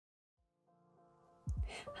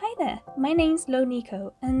Hi there, my name's Lo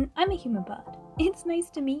Nico, and I'm a human bard. It's nice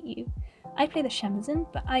to meet you. I play the shamisen,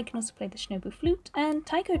 but I can also play the shinobu flute and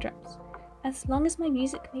taiko drums. As long as my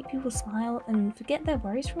music makes people smile and forget their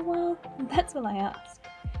worries for a while, that's all I ask.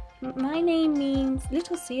 My name means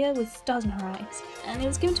Little Seer with stars in her eyes, and it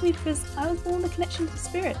was given to me because I was born with a connection to the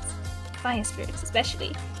spirits, fire spirits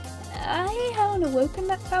especially. I haven't awoken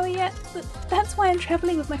that power yet, but that's why I'm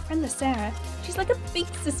travelling with my friend Lasera. She's like a big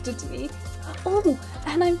sister to me. Oh,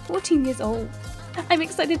 and I'm 14 years old. I'm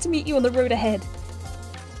excited to meet you on the road ahead.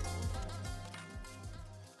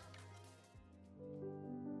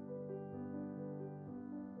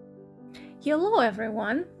 Hello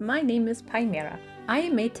everyone, my name is Pymera. I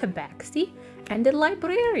am a Tabaxi and a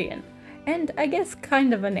librarian, and I guess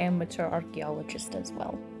kind of an amateur archaeologist as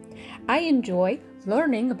well. I enjoy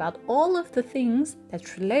learning about all of the things that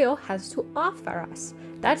Trileo has to offer us.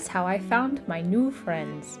 That's how I found my new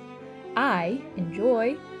friends. I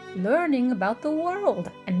enjoy learning about the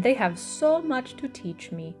world, and they have so much to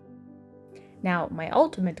teach me. Now, my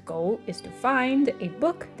ultimate goal is to find a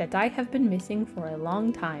book that I have been missing for a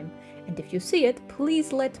long time, and if you see it,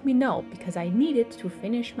 please let me know, because I need it to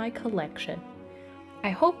finish my collection. I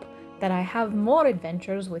hope that I have more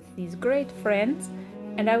adventures with these great friends,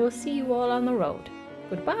 and I will see you all on the road.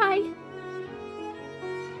 Goodbye!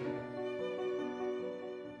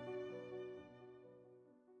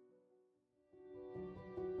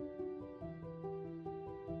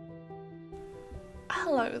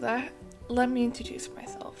 Hello there, let me introduce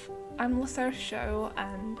myself. I'm Lasera-Sho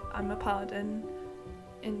and I'm a Paladin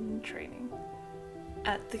in training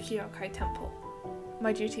at the Kyokai Temple.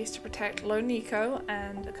 My duty is to protect Lo Nico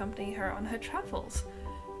and accompany her on her travels.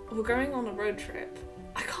 We're going on a road trip.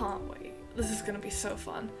 I can't wait. This is gonna be so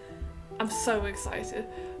fun. I'm so excited.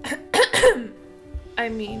 I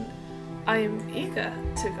mean, I am eager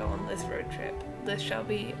to go on this road trip. This shall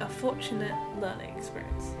be a fortunate learning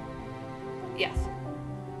experience. Yes.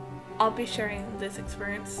 I'll be sharing this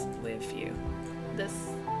experience with you.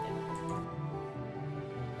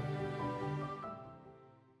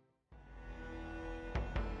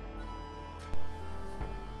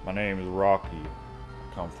 My name is Rocky.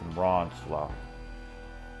 I come from Ronslaw.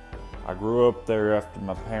 I grew up there after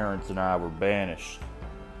my parents and I were banished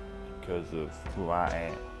because of who I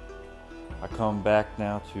am. I come back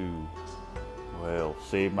now to, well,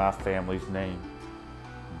 save my family's name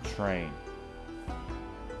and train.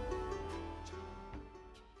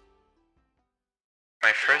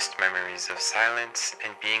 My first memories of silence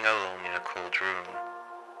and being alone in a cold room.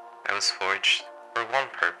 I was forged for one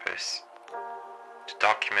purpose: to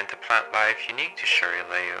document the plant life unique to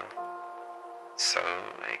Sharileo. So,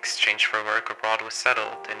 exchange for work abroad was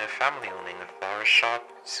settled, and a family owning a flower shop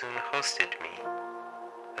soon hosted me.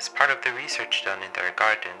 As part of the research done in their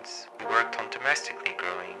gardens, we worked on domestically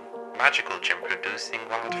growing, magical gem-producing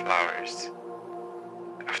wildflowers.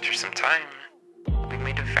 After some time, we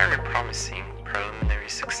made a very promising preliminary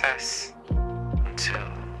success, until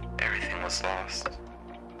everything was lost.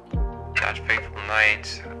 That fateful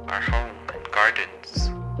night, our home and gardens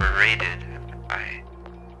were raided. I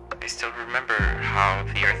still remember how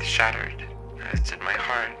the earth shattered, as did my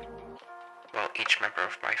heart, while each member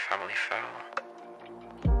of my family fell.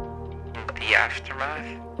 In the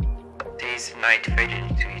aftermath, days and night faded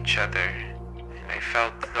into each other, and I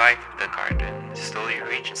felt the life of the garden slowly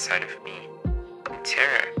reach inside of me and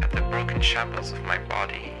tear at the broken shambles of my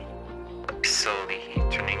body, slowly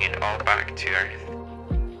turning it all back to earth.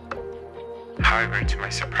 However, to my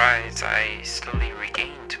surprise, I slowly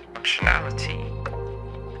regained functionality.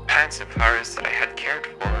 The plants and flowers that I had cared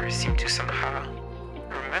for seemed to somehow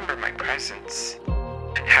remember my presence,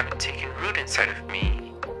 and having taken root inside of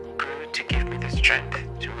me, grew to give me the strength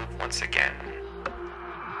to move once again.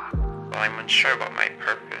 While I'm unsure about my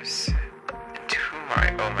purpose, and to whom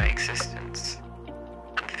I owe my existence,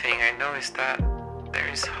 one thing I know is that there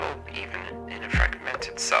is hope even in a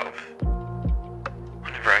fragmented self.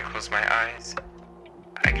 Whenever I close my eyes,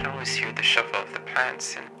 I can always hear the shuffle of the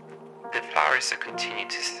plants and the flowers that continue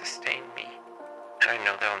to sustain me, and I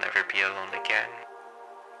know that I'll never be alone again.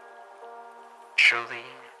 Truly,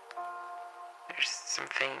 there's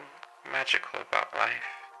something magical about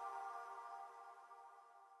life.